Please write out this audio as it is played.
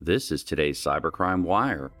This is today's Cybercrime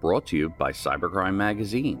Wire, brought to you by Cybercrime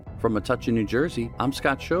Magazine. From Metuchen, New Jersey, I'm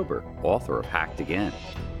Scott Schober, author of Hacked Again.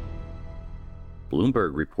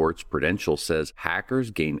 Bloomberg reports Prudential says hackers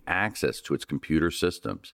gain access to its computer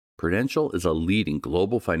systems. Prudential is a leading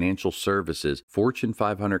global financial services Fortune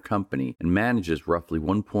 500 company and manages roughly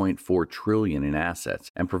 $1.4 trillion in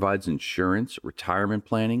assets and provides insurance, retirement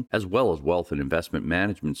planning, as well as wealth and investment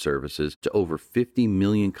management services to over 50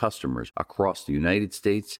 million customers across the United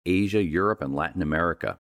States, Asia, Europe, and Latin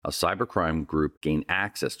America. A cybercrime group gained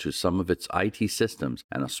access to some of its IT systems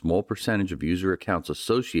and a small percentage of user accounts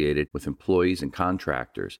associated with employees and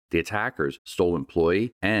contractors. The attackers stole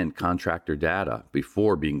employee and contractor data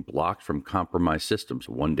before being blocked from compromised systems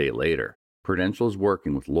one day later. Prudential is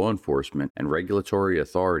working with law enforcement and regulatory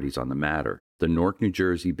authorities on the matter, the Newark, New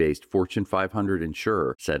Jersey-based Fortune 500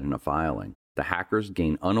 insurer said in a filing. The hackers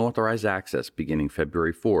gained unauthorized access beginning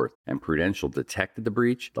February 4th, and Prudential detected the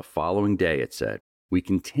breach the following day, it said. We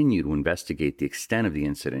continue to investigate the extent of the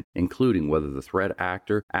incident, including whether the threat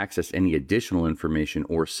actor accessed any additional information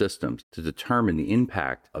or systems to determine the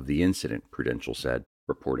impact of the incident, Prudential said.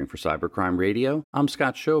 Reporting for Cybercrime Radio, I'm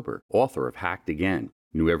Scott Schober, author of Hacked Again.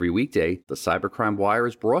 New every weekday, the Cybercrime Wire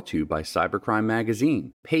is brought to you by Cybercrime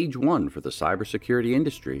Magazine, page one for the cybersecurity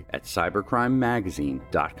industry at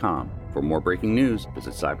cybercrimemagazine.com. For more breaking news,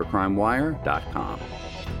 visit cybercrimewire.com.